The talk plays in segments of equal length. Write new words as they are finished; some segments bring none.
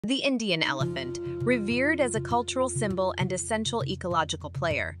The Indian elephant, revered as a cultural symbol and essential ecological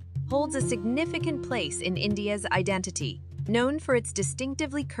player, holds a significant place in India's identity. Known for its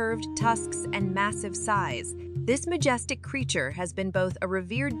distinctively curved tusks and massive size, this majestic creature has been both a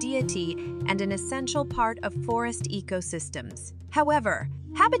revered deity and an essential part of forest ecosystems. However,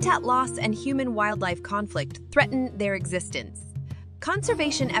 habitat loss and human-wildlife conflict threaten their existence.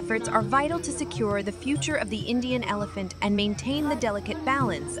 Conservation efforts are vital to secure the future of the Indian elephant and maintain the delicate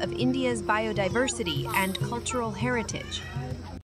balance of India's biodiversity and cultural heritage.